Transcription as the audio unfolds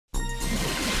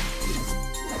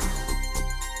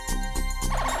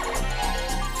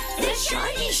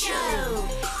shiny show.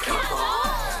 Come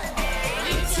on!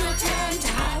 It's your turn to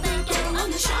have a go on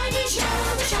the shiny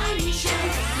show. The shiny show.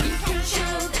 You can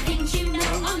show the things you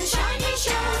know on the shiny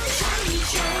show. The shiny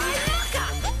show.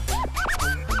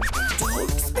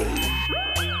 Dogsby.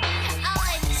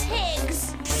 I'm Tigs.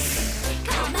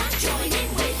 Come and join in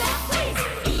with our quiz.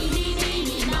 Eeny,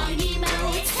 meeny, miny,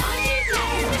 moe. It's time to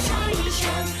play the shiny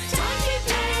show. Time to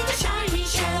play the shiny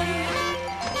show.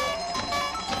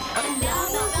 Oh,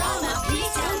 llama, llama,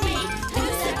 please tell me,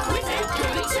 who's the quizzer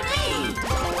going to be?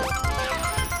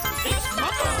 It's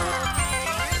Mugger.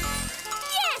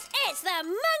 Yes, it's the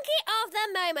monkey of the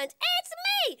moment. It's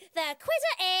me. The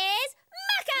quizzer is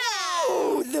Mucker.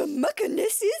 Oh, the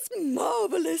muckerness is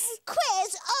marvellous.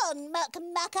 Quiz on,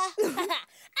 Mucker.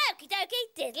 Okie dokie,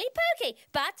 diddly pokey.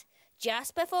 But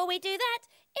just before we do that,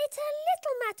 it's a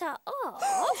little matter of...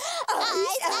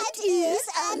 Eyes and ears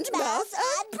and mouth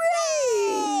and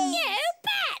brain. You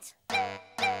bet!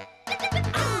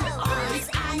 Eyes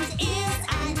and ears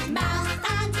and mouth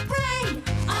and brain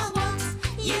are what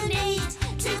you need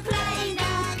to play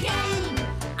the game.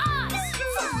 Eyes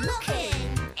For looking,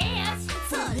 ears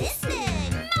for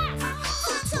listening, mouth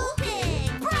for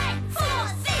talking, brain for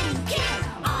thinking.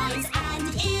 Eyes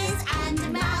and ears and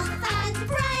mouth and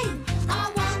brain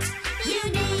are what you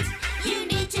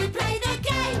need to play the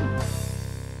game.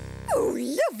 Oh,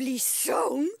 lovely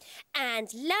song. and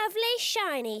lovely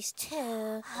shinies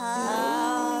too.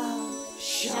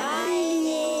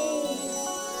 Shiny.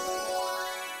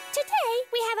 Today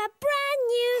we have a brand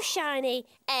new shiny,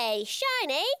 a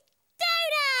shiny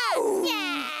dodo.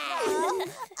 Yeah.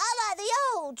 I like the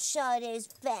old shinies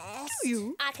best.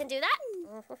 You? I can do that.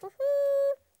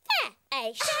 There,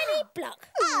 a shiny block.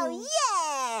 Oh,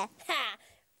 yeah! Ha.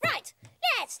 Right,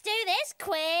 let's do this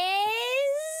quiz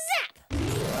zap.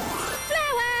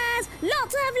 Flowers!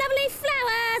 Lots of lovely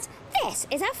flowers! This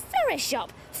is a florist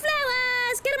shop.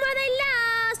 Flowers! Get them while they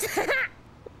last!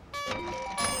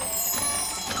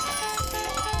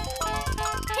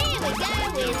 Here we go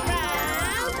with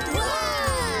round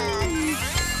one.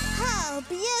 How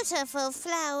beautiful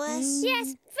flowers.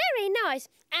 Yes, very nice.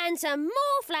 And some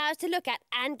more flowers to look at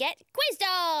and get quizzed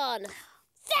on.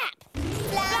 Zap!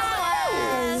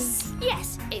 Flowers.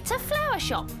 Yes, it's a flower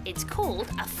shop. It's called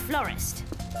a florist.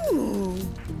 Ooh.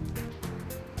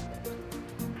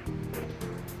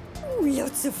 Ooh,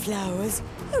 lots of flowers.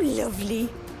 How lovely.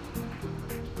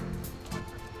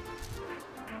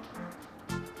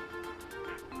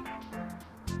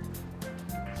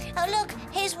 Oh, look,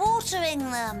 he's watering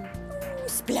them. Ooh,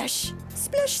 splash,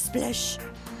 splash, splash.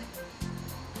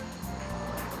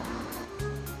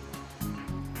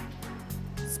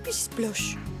 Splish,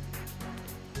 splosh.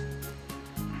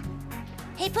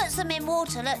 He puts them in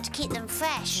water, look, to keep them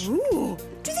fresh. Ooh,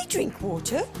 do they drink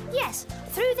water? Yes,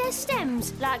 through their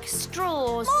stems, like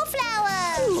straws. More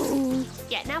flowers. Ooh,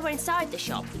 Yeah, now we're inside the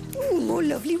shop. ooh, more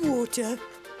lovely water.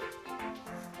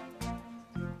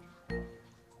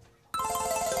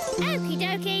 Okie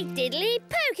dokie, diddly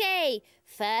pokey.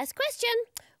 First question.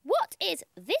 What is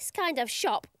this kind of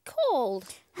shop called?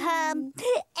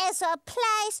 It's a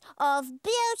place of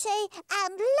beauty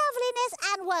and loveliness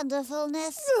and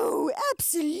wonderfulness. Oh,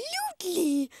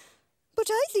 absolutely. But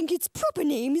I think its proper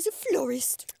name is a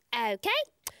florist. OK.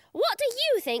 What do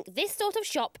you think this sort of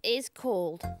shop is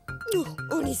called? Oh,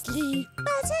 honestly.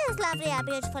 But it is lovely and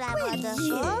beautiful and wonderful.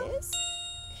 Yes.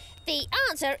 The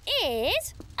answer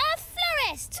is a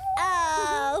florist.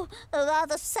 Oh, a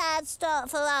rather sad start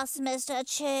for us, Mr.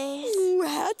 Cheese. Ooh,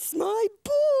 that's my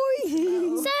boy.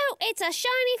 So it's a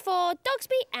shiny for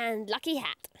Dogsby and Lucky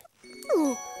Hat.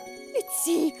 Oh, let's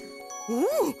see.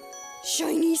 Ooh,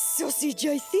 shiny sausage,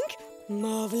 I think.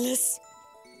 Marvellous.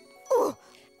 Oh,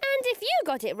 And if you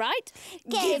got it right,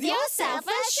 Give yourself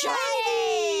a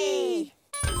shiny.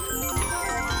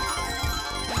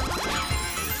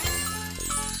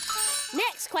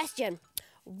 Next question.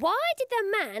 Why did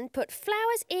the man put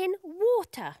flowers in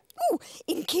water? oh,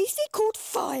 in case they caught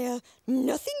fire.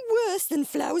 Nothing worse than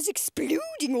flowers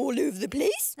exploding all over the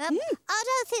place. I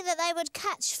don't think that they would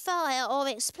catch fire or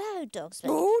explode, Dogsby.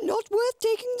 Oh, not worth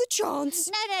taking the chance.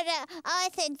 No. I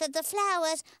think that the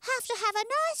flowers have to have a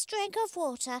nice drink of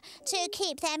water to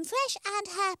keep them fresh and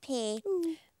happy.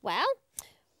 Well,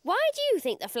 why do you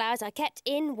think the flowers are kept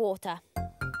in water?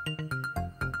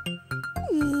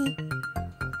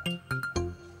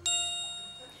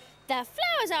 The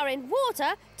flowers are in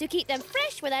water to keep them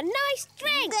fresh with a nice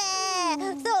drink.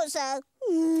 There, thought so.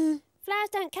 flowers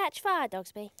don't catch fire,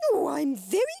 Dogsby. Oh, I'm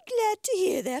very glad to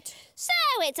hear that. So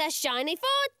it's a shiny for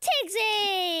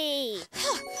Tigsy!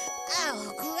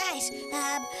 Oh, great.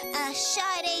 A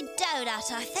shiny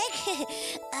donut, I think.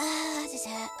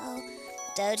 Oh,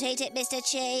 don't eat it, Mr.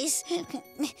 Cheese.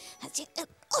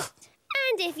 Oh,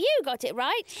 And if you got it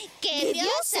right, give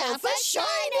yourself a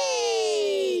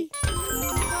shiny!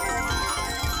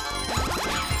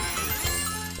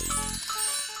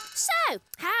 so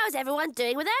how's everyone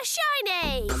doing with their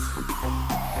shinies?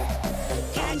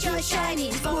 Count your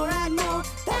shinies 4 and more.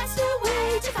 That's the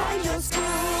way to find your score.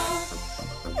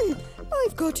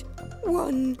 I've got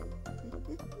 1.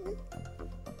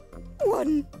 1.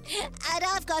 And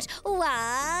I've got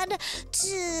 1, 2,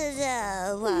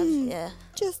 1. Yeah,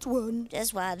 Just 1.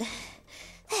 just 1. There.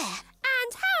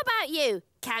 And how about you?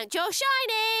 Count your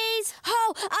shinies!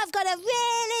 Oh, I've got a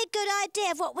really good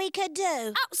idea of what we could do.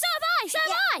 Oh, so have I! So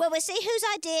have I! Well, we'll see whose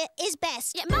idea is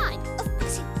best. Yeah, mine.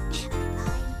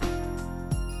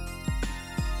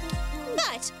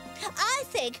 Right, I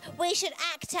think we should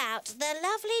act out the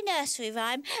lovely nursery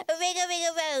rhyme, Ringa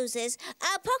Ringa Roses,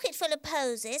 a pocket full of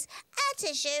posies, a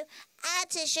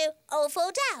tissue, all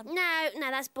fall down. No,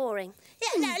 that's boring.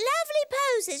 Yeah, no, lovely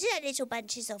posies, you know, little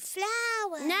bunches of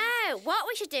flowers. No, what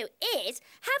we should do is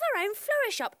have our own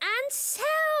florist shop and sell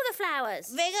the flowers.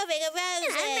 Ringa Ringa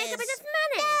Roses. And make a bit of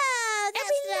money. No, that's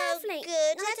It'd be no lovely.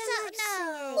 good. No, I That's don't not, think so.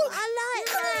 no. I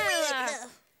like No.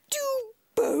 Do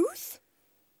both?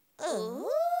 Ooh.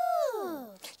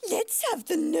 Let's have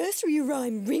the nursery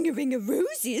rhyme Ringa Ringa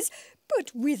Roses,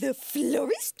 but with a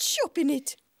florist shop in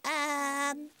it.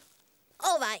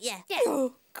 All right, yeah.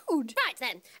 Oh, good. Right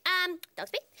then,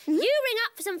 Dogsby, you ring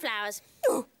up for some flowers.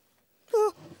 Oh,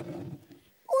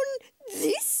 on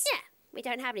this? Yeah, we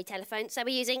don't have any telephones, so we're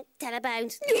using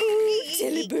telebones.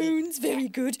 Telebones, very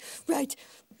good. Right.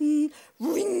 Ring,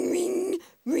 ring,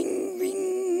 ring,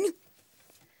 ring.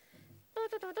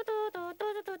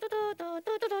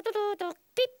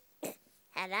 Beep.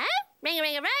 Hello, Ringa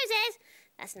Ringa Roses.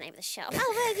 That's the name of the shop.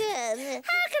 Oh, very good.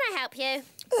 How can I help you?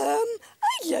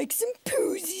 I'd like some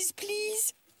posies,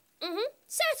 please.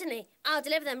 Certainly. I'll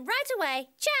deliver them right away.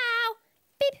 Ciao.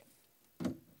 Beep.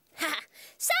 Ha!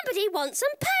 Somebody wants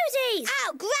some posies.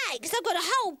 Oh, great, because I've got a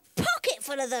whole pocket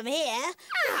full of them here.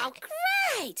 Oh,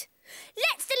 great.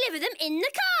 Let's deliver them in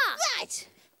the car. Right.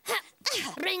 Ha.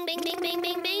 Ring, bing, bing, bing,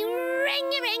 bing, bing.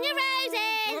 Ringa, ringa, roses.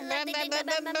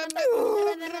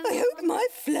 Oh, I hope my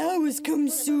flowers come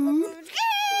soon.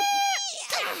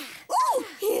 Oh,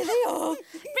 here they are.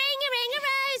 Ringa, ringa,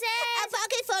 roses. A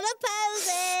pocket full of A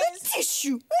posies.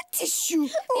 tissue.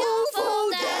 All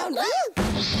fall down.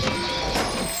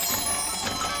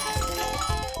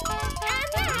 And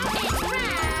now it's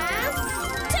round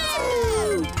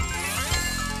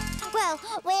 2. Well,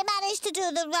 we managed to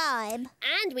do the rhyme.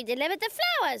 And we delivered the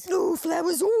flowers. Oh,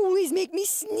 flowers always make me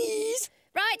sneeze.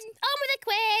 Right, on with the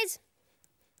quiz.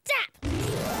 Zap.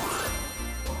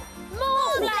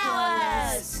 More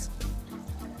flowers.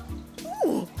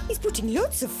 Oh, he's putting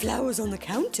lots of flowers on the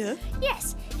counter.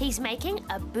 Yes, he's making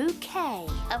a bouquet.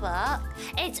 A what?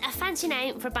 It's a fancy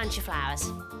name for a bunch of flowers.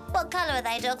 What colour are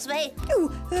they, Dogsby?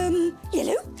 Oh,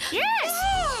 yellow? Yes!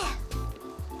 Yeah.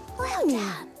 Well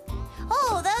done.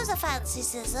 Oh, those are fancy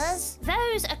scissors.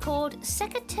 Those are called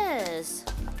secateurs.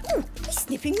 Oh, he's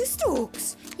snipping the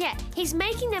stalks. Yeah, he's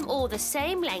making them all the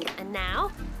same length, and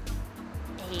now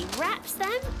he wraps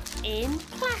them in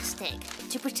plastic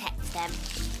to protect them.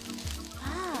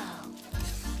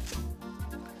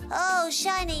 Oh,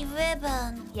 shiny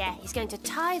ribbon. Yeah, he's going to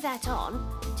tie that on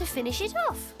to finish it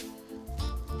off.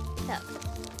 Look.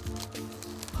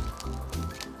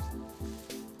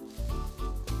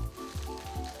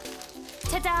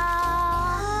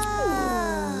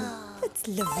 Ta-da! That's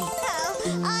lovely.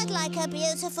 Oh, I'd like a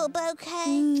beautiful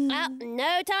bouquet.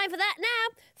 No time for that now.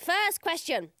 First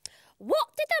question. What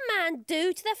did the man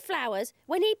do to the flowers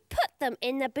when he put them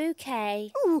in the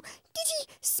bouquet? Oh, did he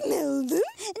smell them?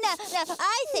 No,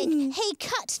 I think he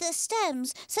cut the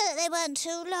stems so that they weren't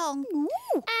too long. Ooh.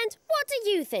 And what do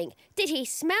you think? Did he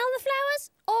smell the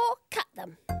flowers or cut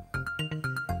them?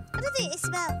 I don't think he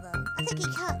smelled them. I think he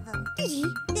cut them. Did he?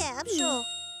 Yeah, I'm sure.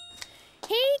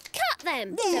 He cut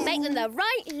them to make them the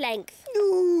right length.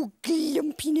 Oh,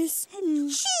 glumpiness.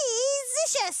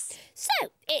 Cheesicious. So,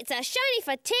 it's a shiny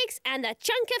for Tigs and a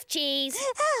chunk of cheese.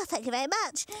 Oh, thank you very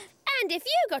much. And if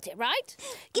you got it right,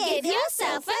 Give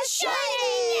yourself a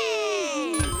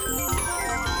shiny!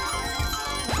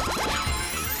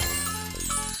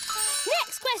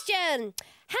 Next question.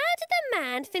 How did the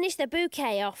man finish the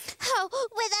bouquet off? Oh,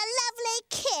 with a lovely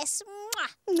kiss. Mwah.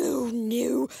 Oh,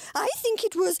 no. I think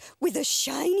it was with a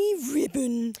shiny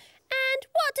ribbon. And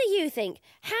what do you think?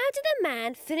 How did the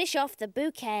man finish off the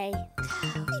bouquet?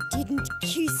 He didn't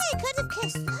kiss. He could have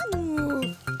kissed them. Oh.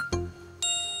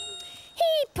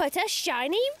 He put a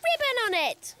shiny ribbon on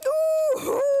it.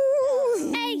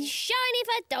 Oh. A shiny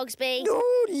for Dogsby.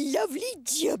 Oh, lovely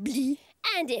jubbly.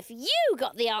 And if you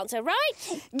got the answer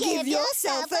right, Give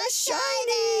yourself a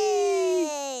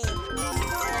shiny.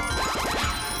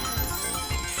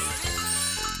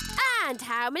 and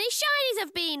how many shinies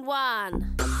have been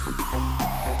won?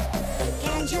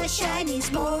 Count your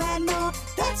shinies more and more.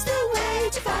 That's the way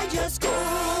to find your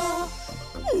score.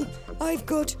 I've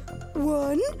got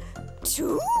 1,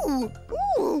 2.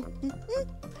 Ooh.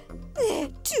 There,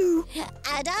 2.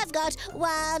 And I've got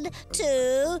 1,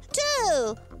 2,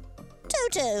 2.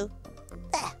 2.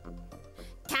 There.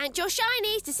 Count your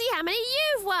shinies to see how many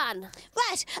you've won.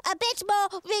 Right, a bit more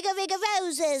Ringa Ringa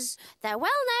Roses. The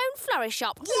well-known florist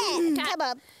shop. Yeah, come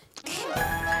on.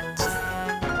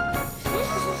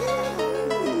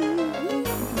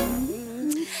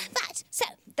 Right, so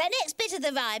the next bit of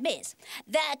the rhyme is: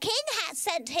 the king has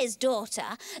sent his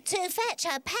daughter to fetch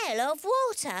a pail of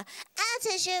water.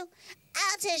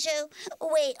 Out issue,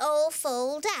 we all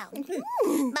fall down.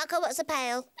 Marco, what's a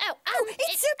pail? Oh,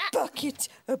 It's a bucket.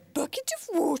 A bucket of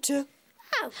water.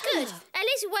 Oh, good. At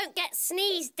least we won't get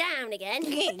sneezed down again.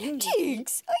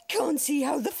 Tiggs, I can't see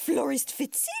how the florist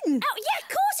fits in. Oh, yeah, of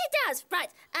course it does. Right,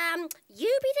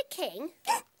 you be the king.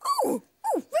 Oh,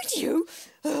 radio.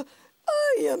 I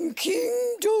am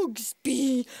King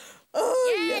Dogsby.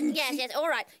 Yes, all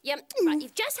right. Right,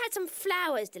 you've just had some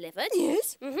flowers delivered.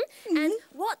 Yes? And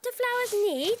what do flowers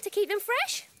need to keep them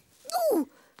fresh? Oh,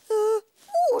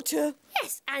 water.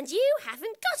 Yes, and you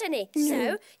haven't got any.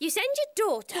 So you send your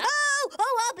daughter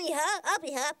I'll be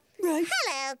her. Right.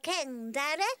 Hello, King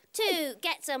Daddy. to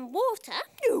get some water.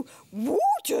 Oh,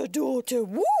 water, daughter,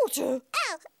 water.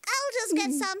 I'll just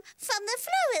get some from the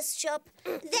florist shop.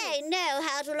 They know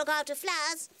how to look after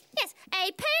flowers. Yes,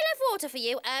 a pail of water for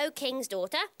you, oh king's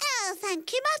daughter. Oh,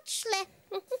 thank you muchly.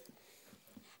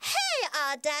 Here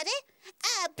are, Daddy.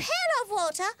 A pail of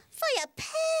water for your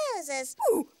pears.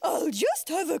 Oh, I'll just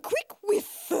have a quick whiff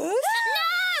first.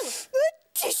 No! A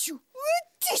tissue.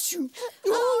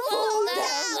 Oh,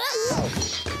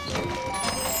 no.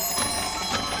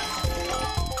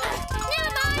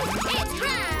 Never mind, it's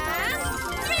round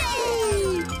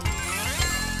 3.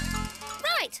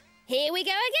 Right, here we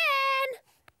go again.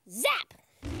 Zap!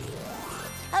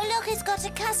 Oh, look, it's got a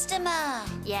customer.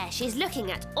 Yeah, she's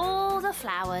looking at all the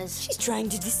flowers. She's trying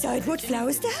to decide what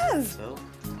flowers to have.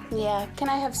 Yeah, can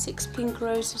I have 6 pink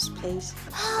roses, please?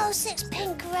 Oh, 6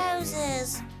 pink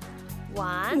roses.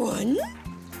 1, 1,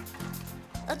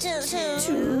 Oh, 2.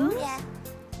 2, Yeah.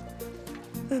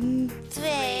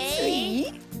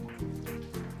 3,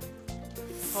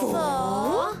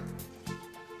 4,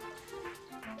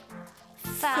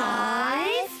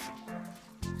 5,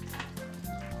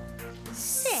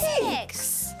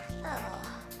 6.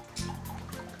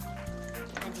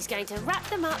 and he's going to wrap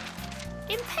them up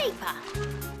in paper.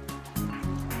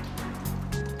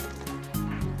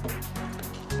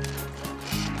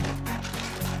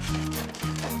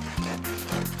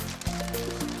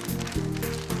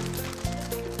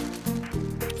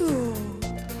 Oh,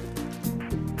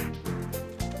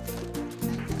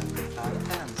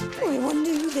 I wonder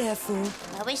who they're for.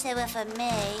 I wish they were for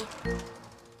me.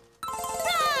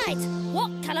 Right,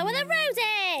 what colour were the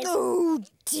roses? Oh,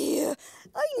 dear.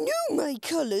 I know my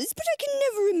colours, but I can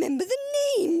never remember the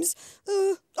names.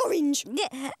 Orange.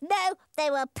 No, they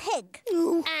were pink.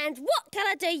 Oh, And what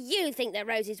colour do you think the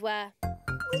roses were?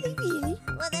 were they really?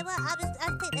 Well, they were. I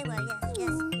think they were.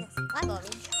 Yes. I'm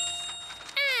orange.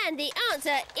 And the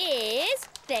answer is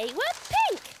they were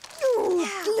pink. Oh,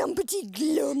 glumpety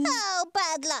glum. Oh,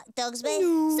 bad luck, Dogsby.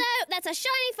 No. So that's a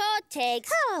shiny for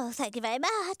Tiggs. Oh, thank you very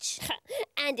much.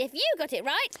 And if you got it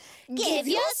right, Give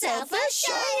yourself a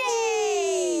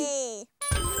shiny.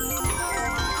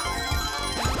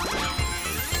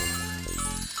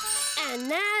 And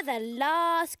now the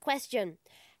last question.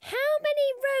 How many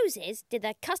roses did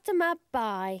the customer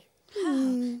buy?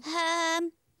 I'll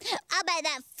make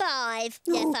that 5.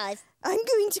 Yeah, Oh, 5. I'm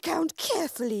going to count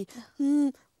carefully.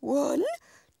 1,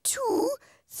 2,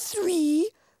 3,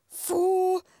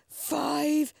 4,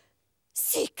 5,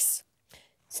 6.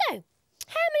 So,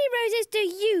 how many roses do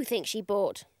you think she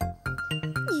bought?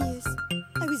 Yes,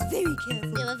 I was very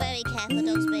careful. You were very careful,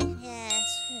 Dogsby. Yes.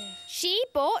 She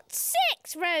bought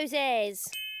 6 roses.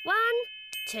 1,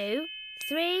 2,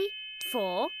 3,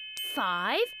 4,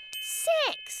 5,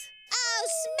 6. Oh,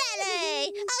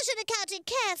 smelly! I should have counted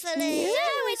carefully.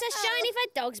 No, it's a shiny for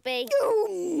Dogsby. Oh,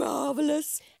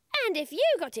 marvellous. And if you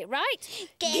got it right,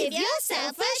 Give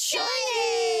yourself a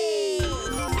shiny!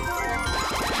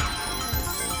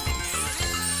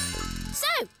 So,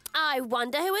 I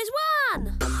wonder who has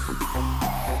won.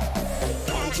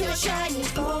 Catch your shinies,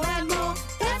 4 and more.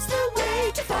 That's the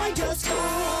way to find your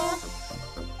score.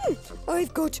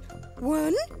 I've got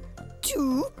 1,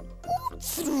 2,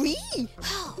 3.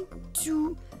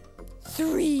 2,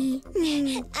 3.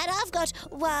 And I've got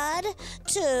 1,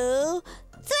 2,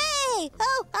 3.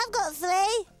 Oh, I've got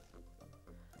 3.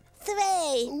 3.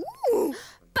 Ooh.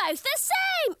 Both the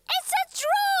same. It's a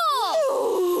draw.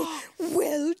 Oh,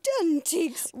 well done,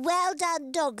 Tigs. Well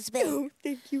done, Dogsby. Oh,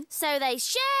 thank you. So they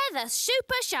share the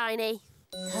super shiny.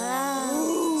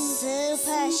 Oh,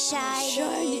 super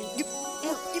shiny.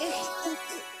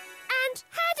 And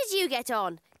how did you get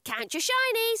on? Count your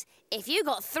shinies. If you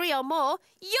got 3 or more,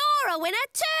 you're a winner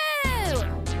too.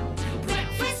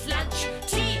 Breakfast, lunch,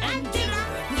 tea and dinner.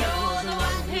 You're the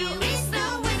one who is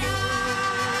the winner.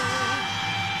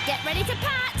 Get ready to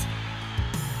pat.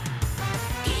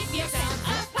 Give yourself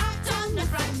a pat on the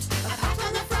front, a pat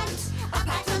on the front, a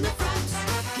pat on the front.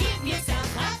 Give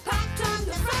yourself a pat on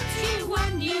the front. You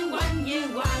won, you won, you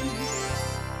won.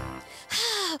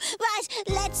 Right,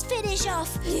 let's finish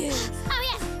off. Oh, yes.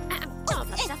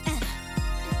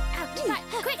 Right,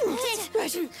 quick, Tigs.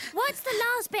 What's the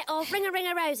last bit of Ringa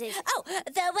Ringa Roses? Oh,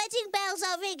 the wedding bells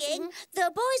are ringing,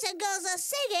 the boys and girls are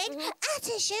singing, at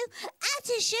issue,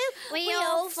 we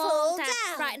all fall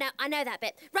down. Right, now, I know that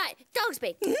bit. Right,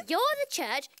 Dogsby, you're the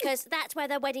church, because that's where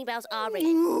the wedding bells are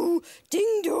ringing. Ooh,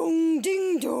 ding dong,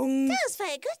 ding dong. That was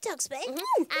very good, Dogsby.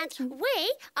 And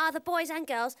we are the boys and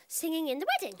girls singing in the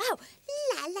wedding. Oh,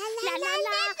 la la La la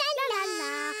la la la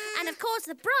la. And of course,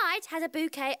 the bride has a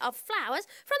bouquet of flowers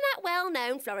from that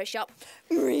well-known florist shop.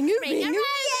 Ringa Ringa ringa.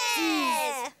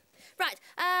 Yeah. Right,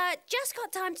 just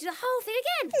got time to do the whole thing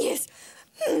again. Yes.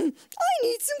 I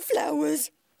need some flowers.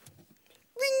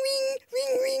 Ring, ring,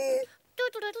 ring, ring.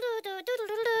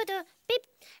 Do-do-do-do-do-do-do-do-do. Beep.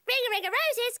 Ringa Ringa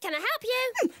Roses, can I help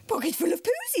you? Pocket full of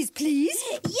posies, please.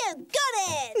 You got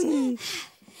it!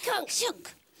 Conk,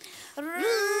 shunk. Ringa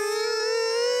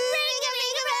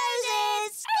Ringa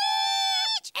Roses!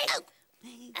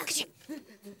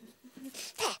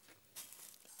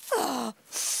 Ah. Oh,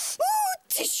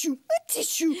 tissue, a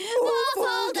tissue. All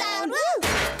fall down. The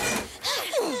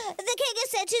king has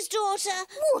sent his daughter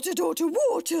Water, daughter,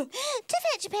 water. to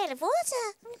fetch a pail of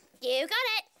water. You got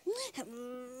it.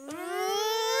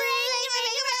 Ringa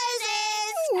Ringa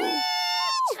Roses!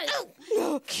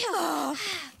 Oh,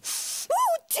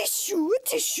 tissue, a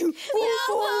tissue. All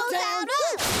fall down.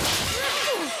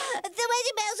 The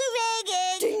wedding bells are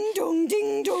ringing. Ding dong,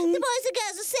 ding dong. The boys and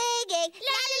girls are singing.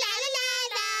 La la la la la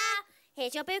la.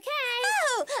 Here's your bouquet.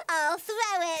 Oh, I'll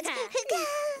throw it.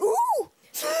 Ooh,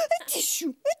 a tissue,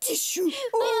 a tissue.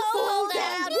 All fall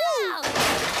down.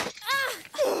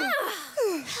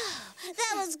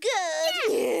 That was good.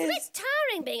 It's a bit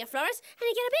tiring being a florist, and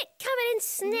you get a bit covered in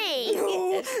snails.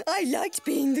 Oh, I liked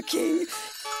being the king.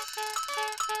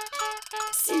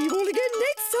 See you all again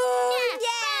next time.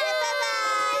 Yeah,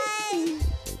 bye-bye.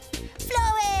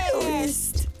 Florist.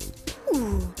 Florist.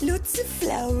 Ooh, lots of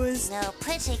flowers. No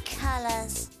pretty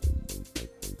colours.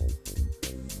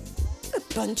 A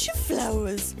bunch of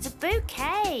flowers. It's a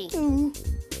bouquet. Ooh,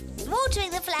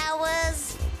 Watering the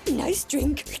flowers. nice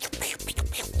drink.